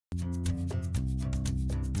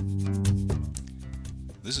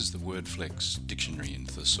This is the Wordflex Dictionary in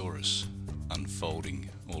Thesaurus, unfolding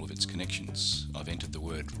all of its connections. I've entered the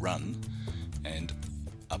word run, and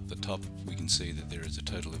up the top we can see that there is a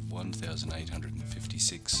total of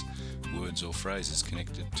 1,856 words or phrases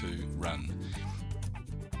connected to run.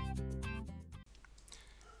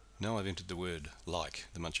 Now I've entered the word like,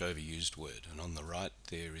 the much overused word, and on the right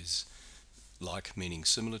there is like meaning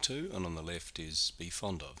similar to, and on the left is be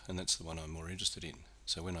fond of, and that's the one I'm more interested in.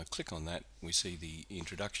 So when I click on that, we see the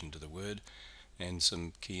introduction to the word and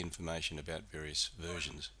some key information about various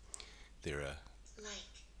versions. There are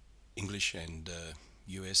English and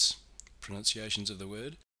US pronunciations of the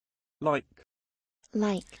word, like,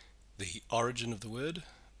 the origin of the word,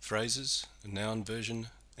 phrases, the noun version,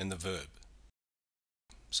 and the verb.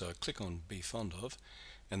 So I click on be fond of,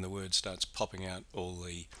 and the word starts popping out all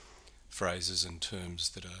the phrases and terms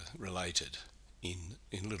that are related in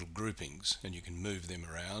little groupings, and you can move them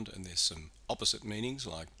around, and there's some opposite meanings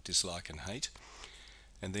like dislike and hate.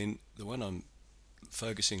 And then the one I'm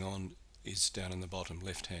focusing on is down in the bottom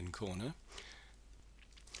left hand corner.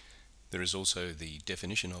 There is also the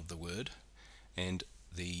definition of the word, and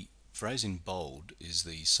the phrase in bold is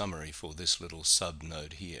the summary for this little sub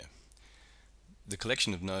node here. The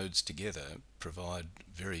collection of nodes together provide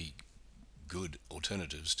very good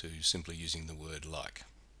alternatives to simply using the word like.